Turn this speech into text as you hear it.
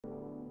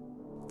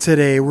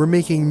Today we're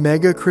making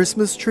mega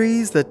Christmas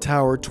trees that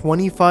tower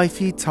 25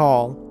 feet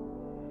tall.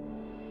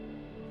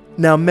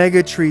 Now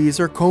mega trees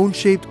are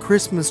cone-shaped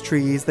Christmas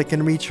trees that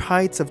can reach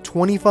heights of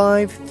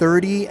 25,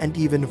 30, and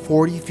even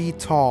 40 feet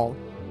tall.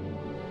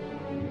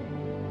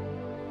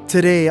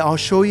 Today I'll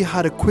show you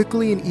how to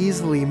quickly and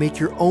easily make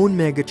your own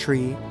mega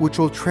tree, which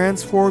will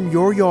transform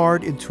your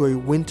yard into a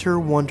winter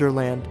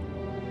wonderland.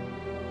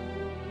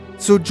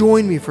 So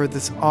join me for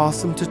this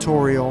awesome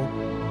tutorial.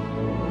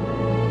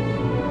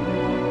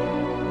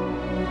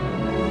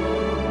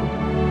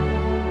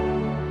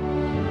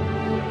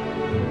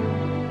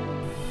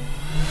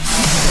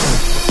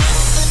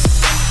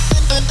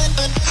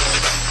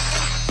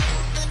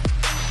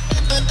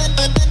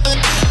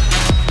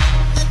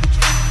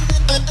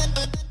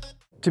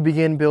 To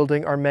begin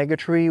building our mega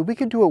tree, we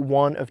could do it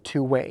one of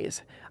two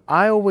ways.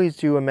 I always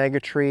do a mega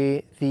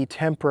tree the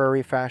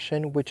temporary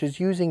fashion, which is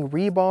using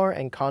rebar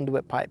and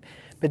conduit pipe.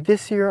 But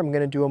this year I'm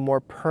going to do a more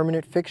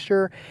permanent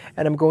fixture,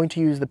 and I'm going to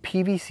use the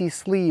PVC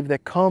sleeve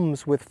that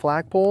comes with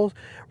flagpoles.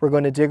 We're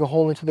going to dig a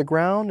hole into the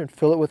ground and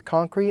fill it with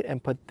concrete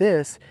and put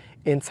this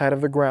inside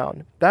of the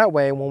ground. That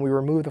way, when we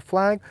remove the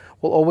flag,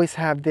 we'll always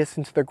have this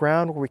into the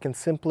ground where we can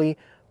simply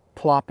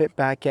plop it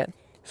back in.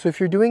 So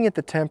if you're doing it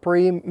the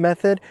temporary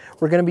method,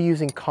 we're going to be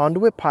using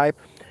conduit pipe.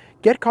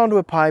 Get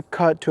conduit pipe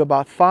cut to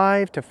about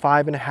 5 to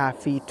 5.5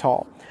 feet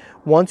tall.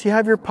 Once you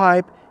have your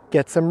pipe,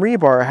 get some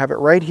rebar. I have it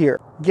right here.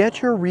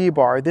 Get your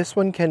rebar. This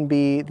one can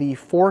be the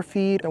 4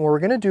 feet. And what we're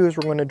going to do is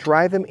we're going to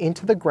drive them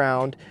into the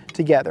ground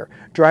together.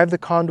 Drive the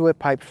conduit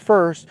pipe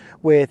first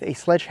with a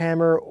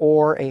sledgehammer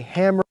or a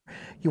hammer.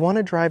 You want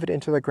to drive it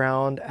into the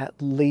ground at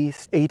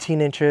least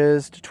 18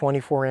 inches to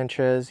 24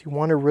 inches. You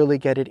want to really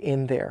get it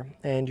in there.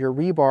 And your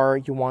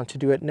rebar, you want to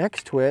do it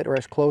next to it or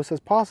as close as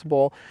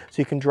possible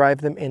so you can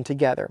drive them in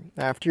together.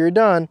 After you're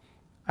done,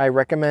 I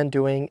recommend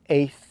doing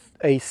a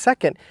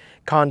second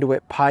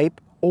conduit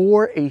pipe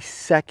or a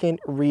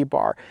second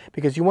rebar,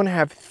 because you want to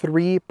have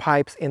 3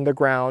 pipes in the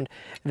ground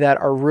that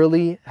are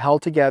really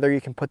held together.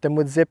 You can put them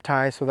with zip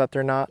ties so that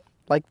they're not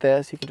like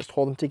this. You can just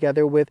hold them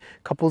together with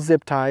a couple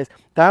zip ties.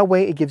 That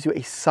way it gives you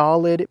a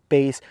solid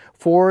base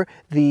for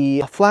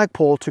the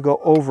flagpole to go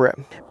over it.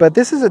 But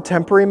this is a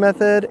temporary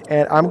method,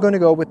 and I'm going to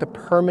go with the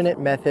permanent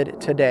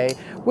method today,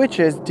 which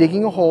is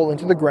digging a hole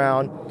into the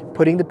ground,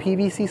 putting the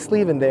PVC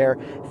sleeve in there,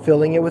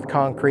 filling it with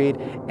concrete,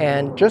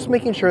 and just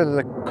making sure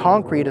that the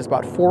concrete is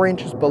about 4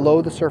 inches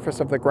below the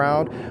surface of the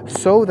ground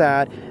so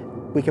that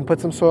we can put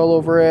some soil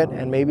over it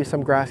and maybe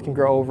some grass can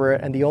grow over it.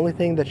 And the only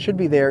thing that should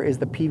be there is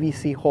the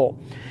PVC hole.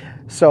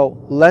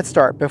 So let's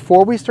start.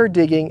 Before we start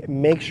digging,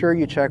 make sure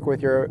you check with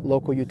your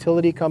local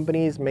utility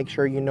companies. Make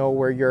sure you know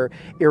where your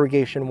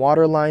irrigation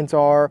water lines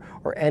are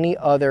or any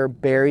other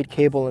buried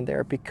cable in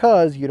there,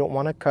 because you don't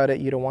want to cut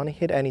it. You don't want to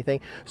hit anything.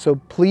 So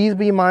please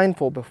be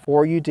mindful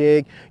before you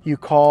dig. You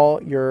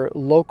call your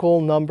local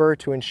number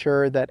to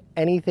ensure that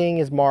anything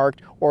is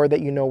marked or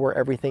that you know where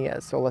everything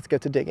is. So let's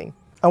get to digging.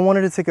 I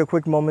wanted to take a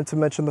quick moment to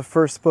mention the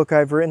first book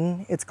I've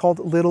written. It's called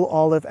Little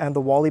Olive and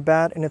the Wally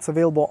Bat, and it's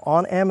available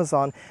on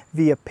Amazon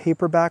via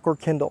paperback or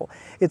Kindle.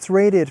 It's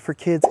rated for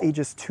kids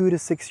ages 2 to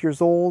 6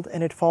 years old,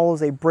 and it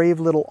follows a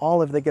brave little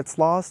olive that gets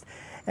lost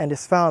and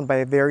is found by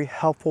a very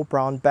helpful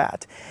brown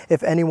bat.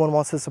 If anyone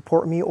wants to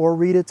support me or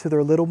read it to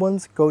their little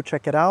ones, go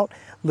check it out.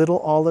 Little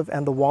Olive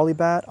and the Wally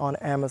Bat on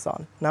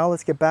Amazon. Now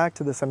let's get back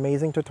to this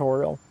amazing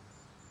tutorial.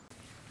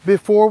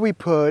 Before we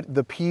put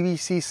the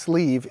PVC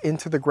sleeve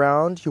into the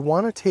ground, you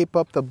want to tape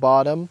up the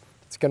bottom.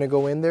 It's going to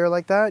go in there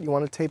like that. You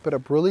want to tape it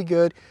up really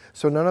good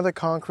so none of the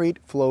concrete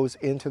flows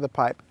into the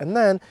pipe. And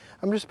then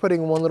I'm just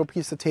putting one little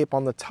piece of tape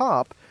on the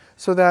top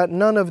so that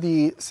none of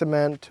the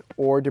cement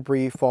or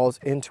debris falls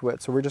into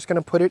it. So we're just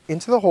going to put it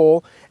into the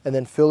hole and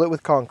then fill it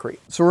with concrete.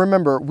 So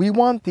remember, we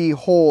want the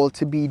hole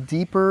to be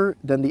deeper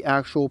than the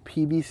actual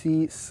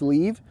PVC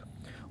sleeve,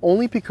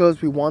 only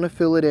because we want to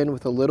fill it in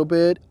with a little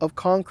bit of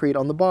concrete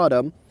on the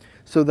bottom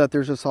so that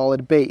there's a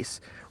solid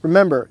base.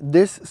 Remember,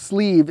 this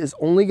sleeve is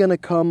only going to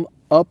come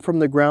up from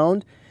the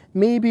ground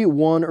maybe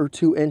 1 or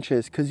 2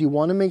 inches, because you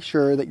want to make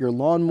sure that your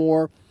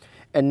lawnmower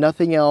and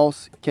nothing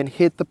else can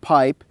hit the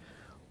pipe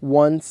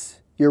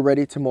once you're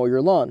ready to mow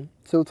your lawn.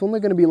 So it's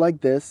only going to be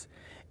like this,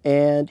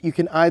 and you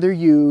can either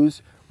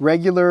use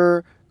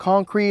regular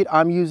concrete.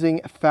 I'm using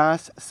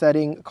fast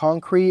setting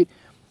concrete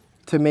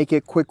to make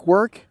it quick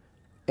work,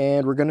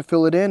 and we're going to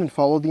fill it in and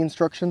follow the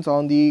instructions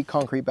on the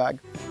concrete bag.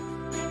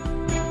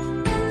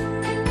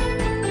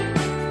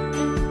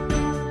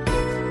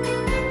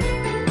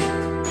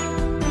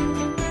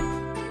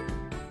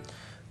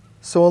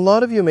 So a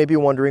lot of you may be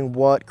wondering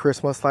what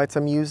Christmas lights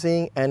I'm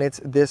using, and it's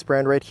this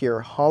brand right here,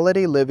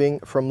 Holiday Living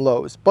from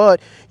Lowe's.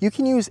 But you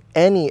can use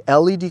any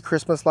LED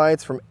Christmas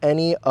lights from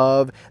any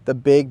of the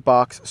big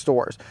box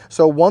stores.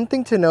 So one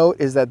thing to note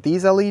is that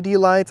these LED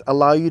lights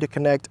allow you to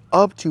connect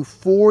up to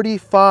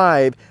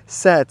 45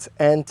 sets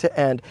end to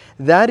end.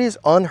 That is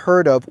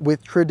unheard of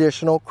with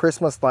traditional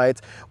Christmas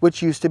lights,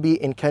 which used to be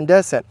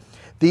incandescent.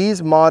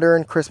 These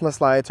modern Christmas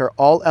lights are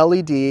all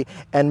LED,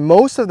 and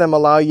most of them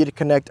allow you to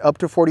connect up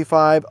to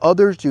 45,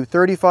 others do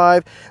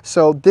 35.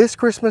 So this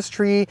Christmas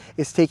tree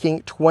is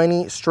taking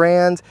 20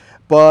 strands,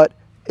 but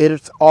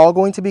it's all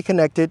going to be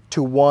connected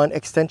to one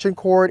extension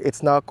cord.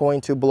 It's not going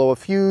to blow a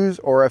fuse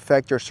or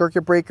affect your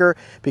circuit breaker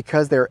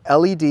because they're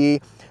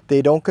LED.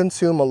 They don't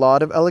consume a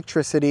lot of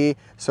electricity,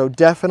 so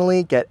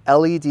definitely get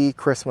LED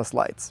Christmas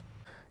lights.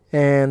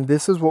 And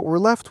this is what we're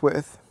left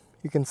with.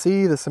 You can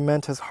see the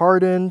cement has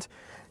hardened.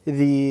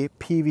 The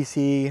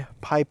PVC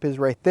pipe is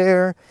right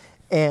there.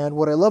 And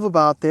what I love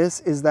about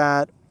this is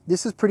that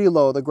this is pretty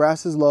low. The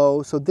grass is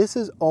low, so this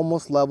is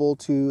almost level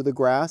to the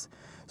grass.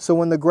 So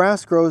when the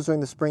grass grows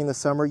during the spring and the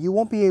summer, you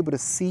won't be able to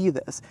see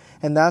this.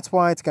 And that's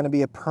why it's going to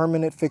be a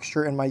permanent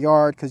fixture in my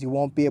yard, because you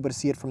won't be able to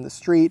see it from the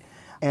street.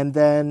 And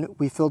then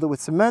we filled it with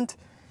cement.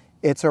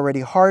 It's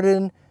already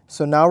hardened.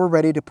 So now we're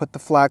ready to put the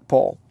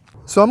flagpole.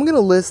 So I'm going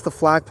to list the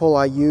flagpole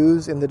I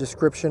use in the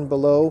description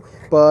below,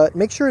 but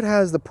make sure it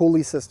has the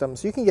pulley system.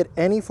 So you can get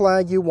any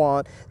flag you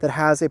want that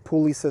has a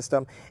pulley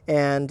system,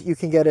 and you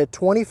can get it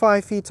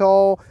 25 feet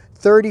tall.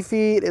 30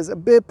 feet is a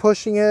bit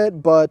pushing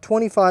it, but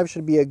 25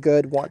 should be a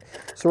good one.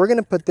 So we're going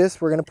to put this,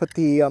 we're going to put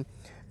the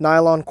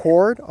nylon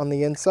cord on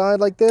the inside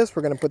like this.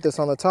 We're going to put this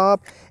on the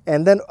top,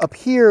 and then up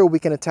here we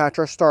can attach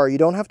our star. You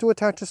don't have to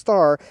attach a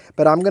star,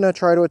 but I'm going to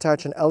try to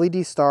attach an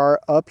LED star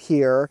up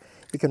here.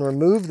 You can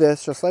remove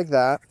this just like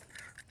that,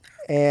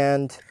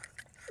 and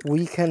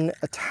we can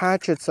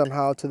attach it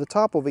somehow to the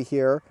top over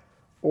here,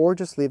 or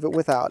just leave it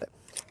without it.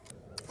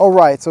 All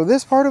right, so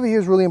this part over here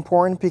is really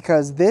important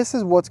because this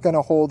is what's going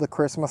to hold the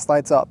Christmas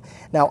lights up.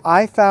 Now,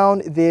 I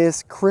found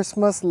this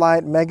Christmas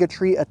light mega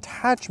tree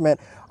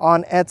attachment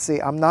on Etsy.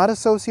 I'm not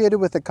associated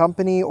with the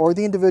company or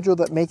the individual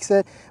that makes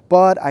it,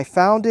 but I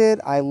found it,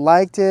 I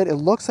liked it. It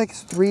looks like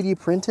it's 3D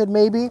printed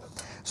maybe.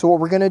 So what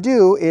we're going to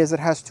do is,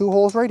 it has two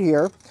holes right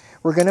here.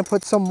 We're going to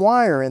put some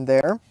wire in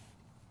there,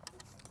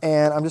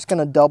 and I'm just going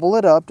to double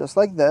it up just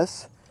like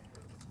this.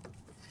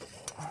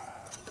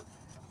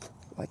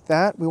 Like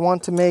that. We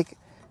want to make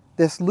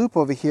this loop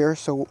over here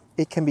so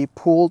it can be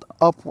pulled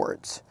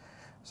upwards.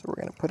 So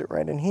we're going to put it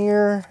right in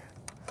here.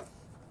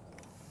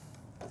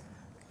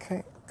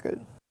 Okay, good.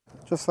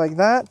 Just like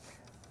that.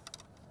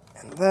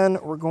 And then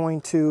we're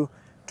going to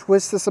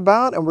twist this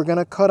about, and we're going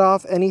to cut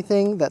off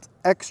anything that's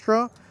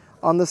extra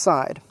on the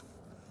side.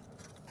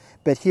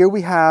 But here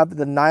we have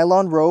the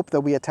nylon rope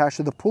that we attach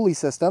to the pulley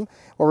system.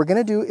 What we're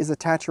going to do is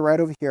attach it right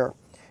over here.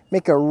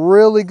 Make a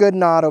really good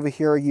knot over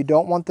here. You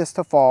don't want this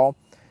to fall.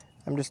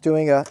 I'm just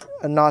doing a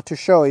knot to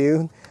show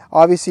you.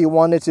 Obviously, you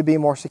want it to be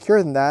more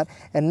secure than that.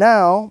 And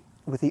now,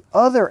 with the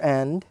other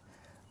end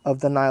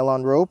of the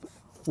nylon rope,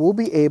 we'll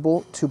be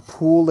able to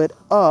pull it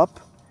up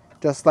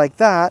just like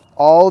that.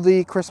 All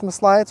the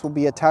Christmas lights will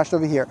be attached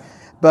over here.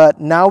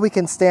 But now we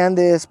can stand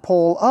this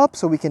pole up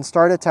so we can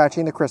start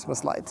attaching the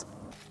Christmas lights.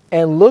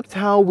 And look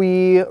how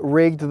we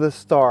rigged the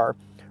star.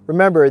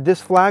 Remember,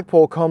 this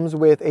flagpole comes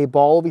with a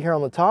ball over here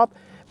on the top,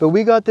 but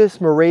we got this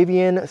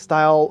Moravian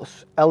style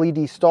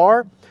LED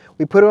star.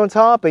 We put it on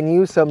top and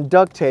use some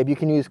duct tape. You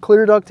can use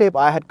clear duct tape.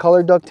 I had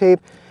colored duct tape,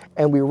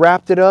 and we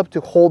wrapped it up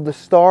to hold the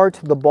star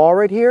to the ball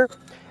right here.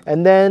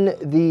 And then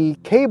the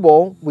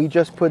cable, we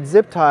just put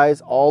zip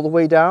ties all the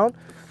way down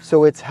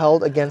so it's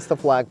held against the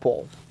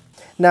flagpole.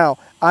 Now,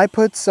 I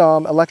put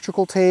some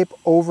electrical tape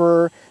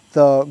over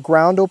the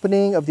ground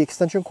opening of the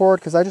extension cord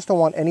because I just don't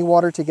want any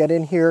water to get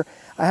in here.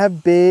 I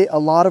have a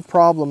lot of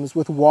problems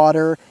with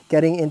water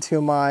getting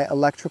into my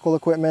electrical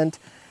equipment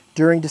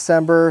during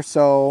December,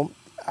 so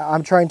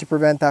I'm trying to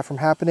prevent that from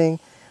happening.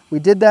 We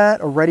did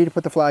that, we're ready to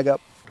put the flag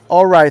up.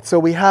 All right, so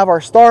we have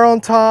our star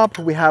on top,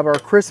 we have our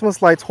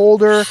Christmas lights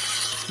holder.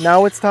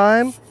 Now it's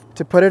time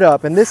to put it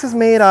up. And this is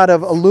made out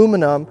of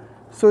aluminum,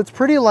 so it's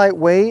pretty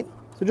lightweight.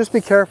 So just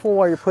be careful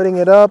while you're putting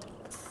it up.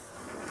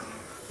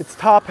 It's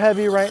top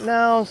heavy right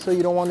now, so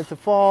you don't want it to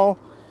fall.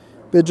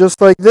 But just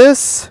like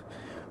this,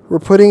 we're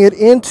putting it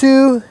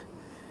into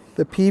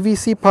the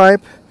PVC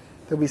pipe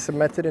that we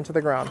cemented into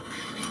the ground.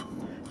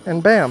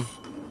 And bam,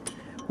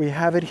 we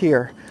have it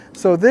here.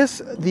 So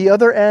this, the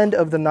other end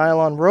of the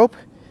nylon rope,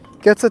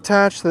 gets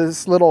attached to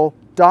this little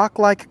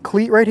dock-like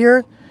cleat right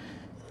here.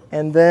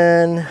 And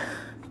then,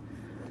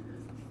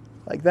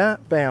 like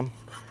that, bam.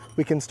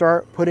 We can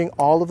start putting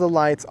all of the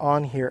lights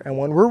on here. And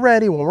when we're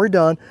ready, when we're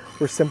done,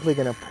 we're simply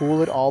gonna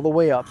pull it all the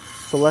way up.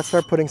 So let's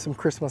start putting some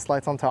Christmas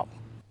lights on top.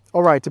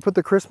 All right, to put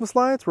the Christmas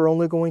lights, we're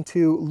only going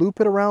to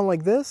loop it around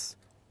like this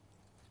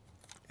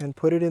and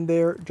put it in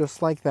there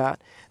just like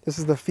that. This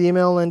is the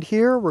female end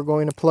here. We're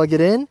going to plug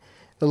it in.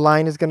 The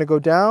line is gonna go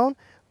down,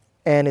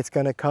 and it's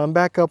gonna come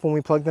back up when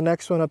we plug the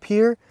next one up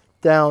here.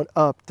 Down,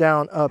 up,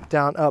 down, up,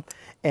 down, up.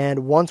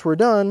 And once we're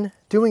done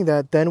doing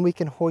that, then we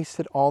can hoist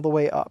it all the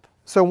way up.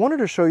 So I wanted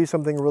to show you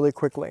something really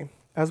quickly.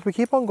 As we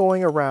keep on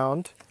going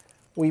around,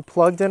 we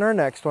plugged in our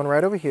next one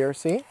right over here,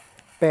 see?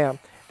 Bam.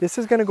 This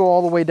is gonna go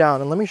all the way down,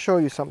 and let me show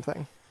you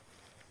something.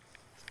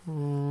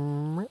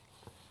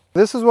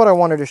 This is what I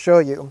wanted to show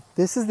you.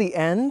 This is the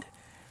end.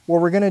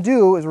 What we're gonna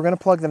do is we're gonna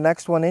plug the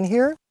next one in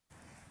here,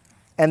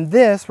 And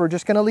this, we're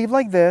just gonna leave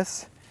like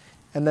this,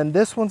 and then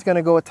this one's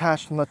gonna go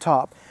attached on the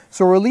top.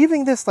 So we're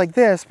leaving this like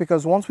this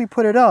because once we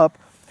put it up,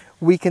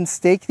 we can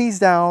stake these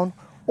down,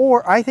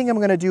 or I think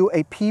I'm gonna do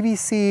a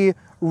PVC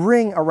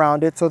ring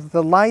around it so that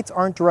the lights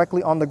aren't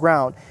directly on the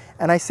ground.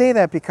 And I say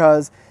that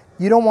because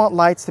you don't want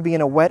lights to be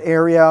in a wet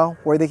area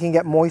where they can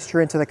get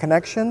moisture into the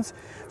connections.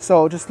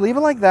 So just leave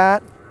it like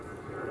that,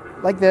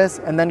 like this,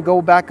 and then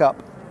go back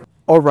up.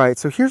 All right,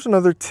 so here's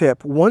another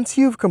tip. Once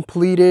you've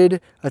completed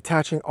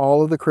attaching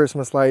all of the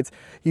Christmas lights,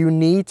 you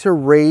need to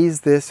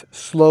raise this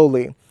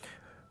slowly.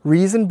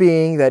 Reason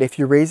being that if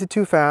you raise it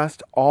too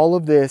fast, all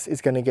of this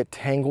is going to get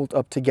tangled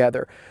up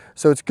together.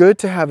 So it's good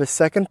to have a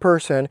second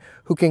person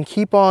who can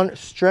keep on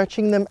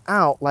stretching them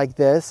out like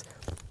this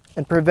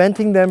and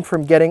preventing them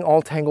from getting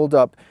all tangled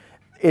up.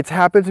 It's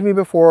happened to me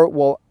before.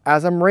 Well,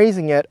 as I'm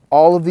raising it,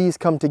 all of these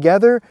come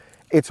together.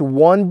 It's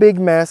one big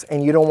mess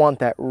and you don't want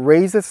that.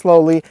 Raise it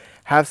slowly,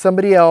 have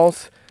somebody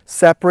else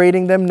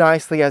separating them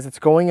nicely as it's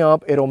going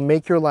up. It'll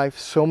make your life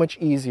so much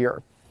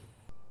easier.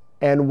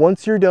 And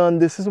once you're done,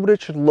 this is what it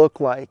should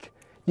look like.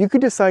 You could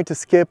decide to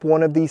skip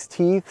one of these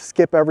teeth,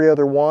 skip every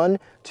other one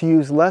to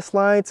use less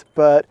lights,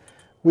 but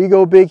we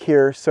go big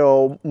here.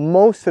 So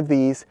most of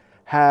these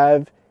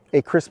have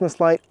a Christmas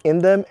light in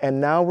them, and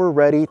now we're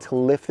ready to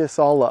lift this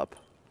all up.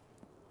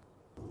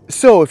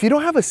 So if you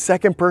don't have a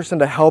second person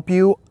to help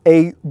you,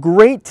 a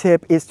great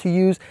tip is to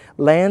use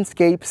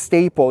landscape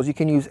staples. You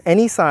can use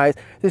any size.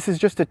 This is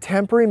just a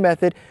temporary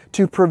method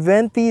to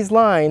prevent these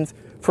lines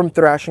from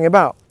thrashing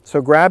about. So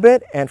grab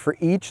it, and for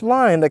each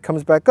line that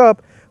comes back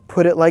up,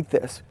 put it like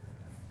this.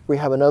 We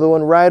have another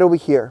one right over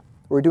here.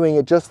 We're doing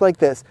it just like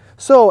this.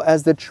 So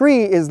as the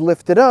tree is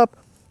lifted up,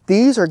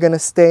 these are gonna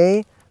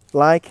stay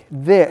like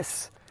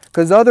this,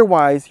 because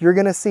otherwise you're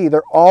gonna see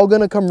they're all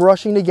gonna come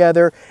rushing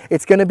together.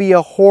 It's gonna be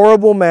a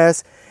horrible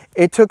mess.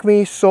 It took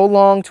me so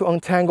long to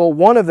untangle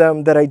one of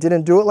them that I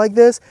didn't do it like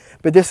this,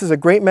 but this is a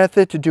great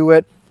method to do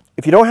it.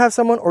 If you don't have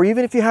someone, or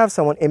even if you have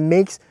someone, it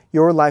makes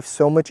your life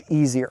so much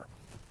easier.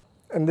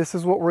 And this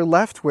is what we're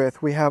left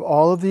with. We have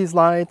all of these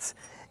lights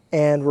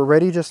and we're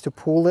ready just to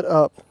pull it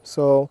up.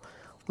 So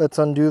let's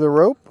undo the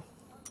rope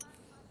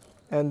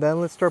and then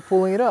let's start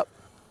pulling it up.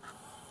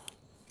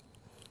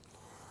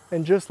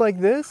 And just like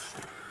this,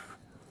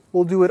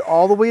 we'll do it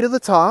all the way to the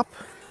top.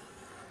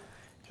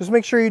 Just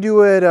make sure you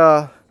do it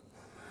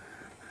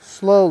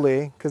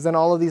slowly, because then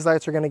all of these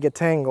lights are going to get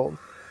tangled.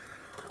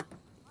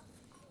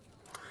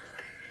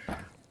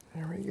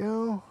 There we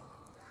go.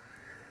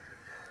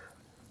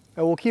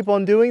 And we'll keep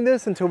on doing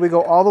this until we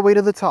go all the way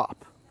to the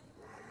top.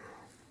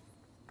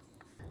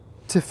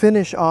 To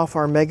finish off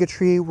our mega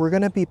tree, we're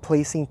going to be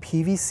placing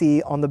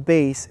PVC on the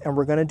base, and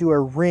we're going to do a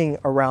ring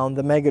around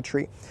the mega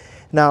tree.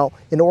 Now,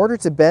 in order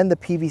to bend the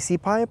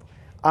PVC pipe,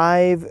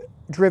 I've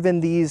driven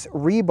these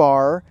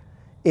rebar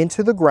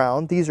into the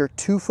ground. These are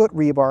 2-foot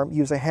rebar.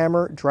 Use a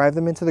hammer, drive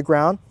them into the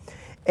ground.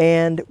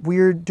 And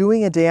we're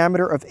doing a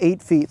diameter of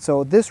 8 feet.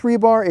 So this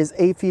rebar is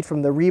 8 feet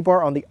from the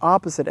rebar on the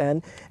opposite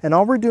end. And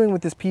all we're doing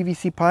with this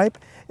PVC pipe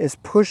is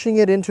pushing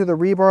it into the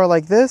rebar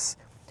like this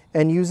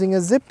and using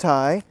a zip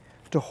tie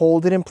to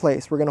hold it in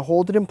place. We're going to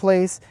hold it in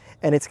place,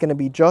 and it's going to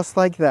be just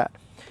like that.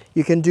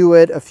 You can do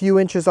it a few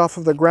inches off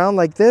of the ground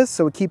like this,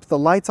 so it keeps the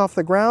lights off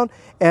the ground,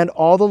 and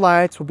all the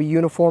lights will be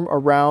uniform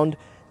around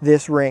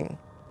this ring.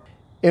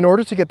 In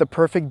order to get the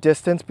perfect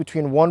distance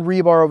between one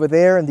rebar over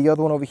there and the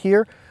other one over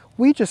here,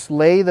 we just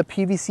lay the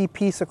PVC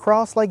piece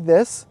across like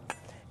this,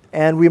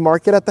 and we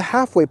mark it at the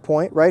halfway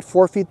point, right?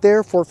 4 feet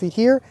there, 4 feet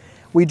here.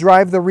 We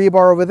drive the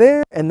rebar over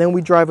there, and then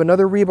we drive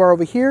another rebar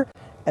over here,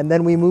 and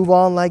then we move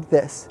on like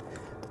this.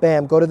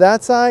 Bam, go to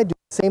that side, do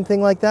the same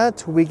thing like that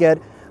till we get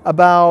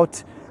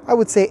about, I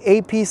would say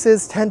 8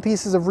 pieces, 10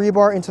 pieces of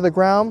rebar into the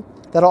ground.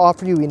 That'll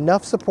offer you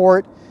enough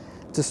support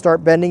to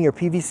start bending your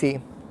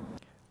PVC.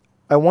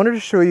 I wanted to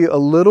show you a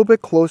little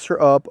bit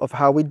closer up of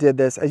how we did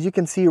this. As you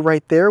can see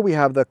right there, we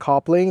have the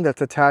coupling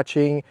that's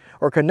attaching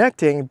or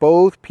connecting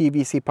both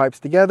PVC pipes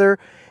together.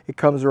 It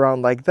comes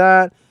around like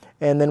that.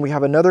 And then we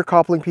have another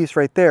coupling piece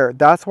right there.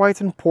 That's why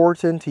it's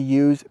important to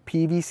use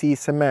PVC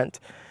cement.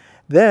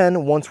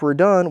 Then once we're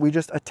done, we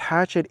just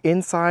attach it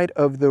inside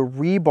of the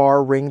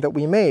rebar ring that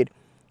we made.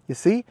 You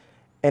see?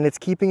 And it's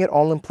keeping it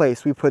all in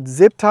place. We put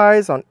zip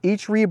ties on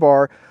each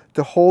rebar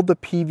to hold the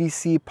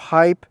PVC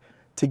pipe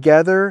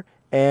together,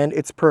 and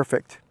it's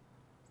perfect.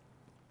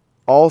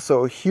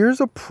 Also,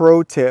 here's a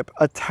pro tip.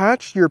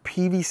 Attach your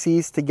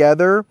PVCs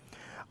together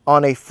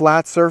on a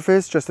flat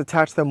surface. Just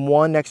attach them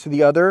one next to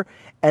the other.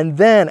 And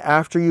then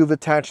after you've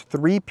attached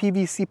 3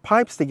 PVC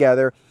pipes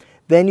together,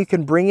 then you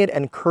can bring it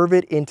and curve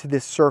it into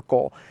this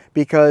circle.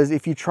 Because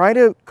if you try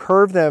to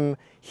curve them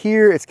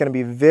here, it's going to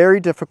be very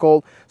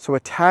difficult. So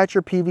attach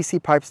your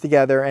PVC pipes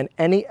together, and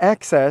any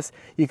excess,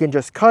 you can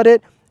just cut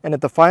it, and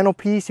at the final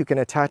piece, you can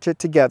attach it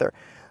together.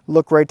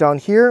 Look right down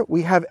here,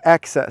 we have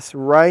excess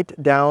right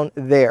down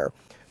there.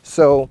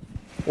 So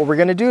what we're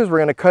going to do is we're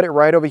going to cut it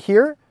right over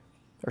here,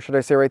 or should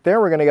I say right there.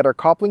 We're going to get our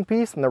coupling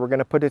piece, and then we're going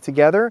to put it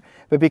together.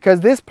 But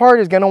because this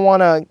part is going to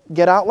want to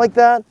get out like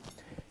that,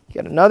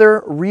 Get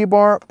another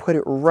rebar, put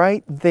it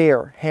right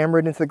there, hammer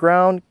it into the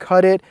ground,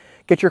 cut it,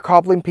 get your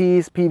coupling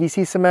piece,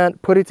 PVC cement,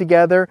 put it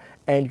together,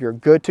 and you're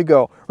good to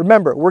go.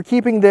 Remember, we're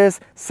keeping this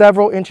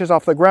several inches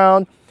off the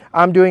ground.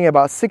 I'm doing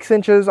about 6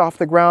 inches off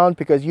the ground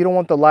because you don't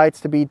want the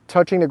lights to be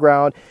touching the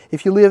ground.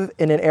 If you live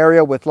in an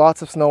area with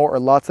lots of snow or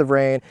lots of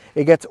rain,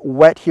 it gets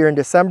wet here in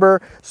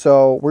December,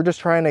 so we're just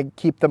trying to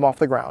keep them off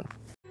the ground.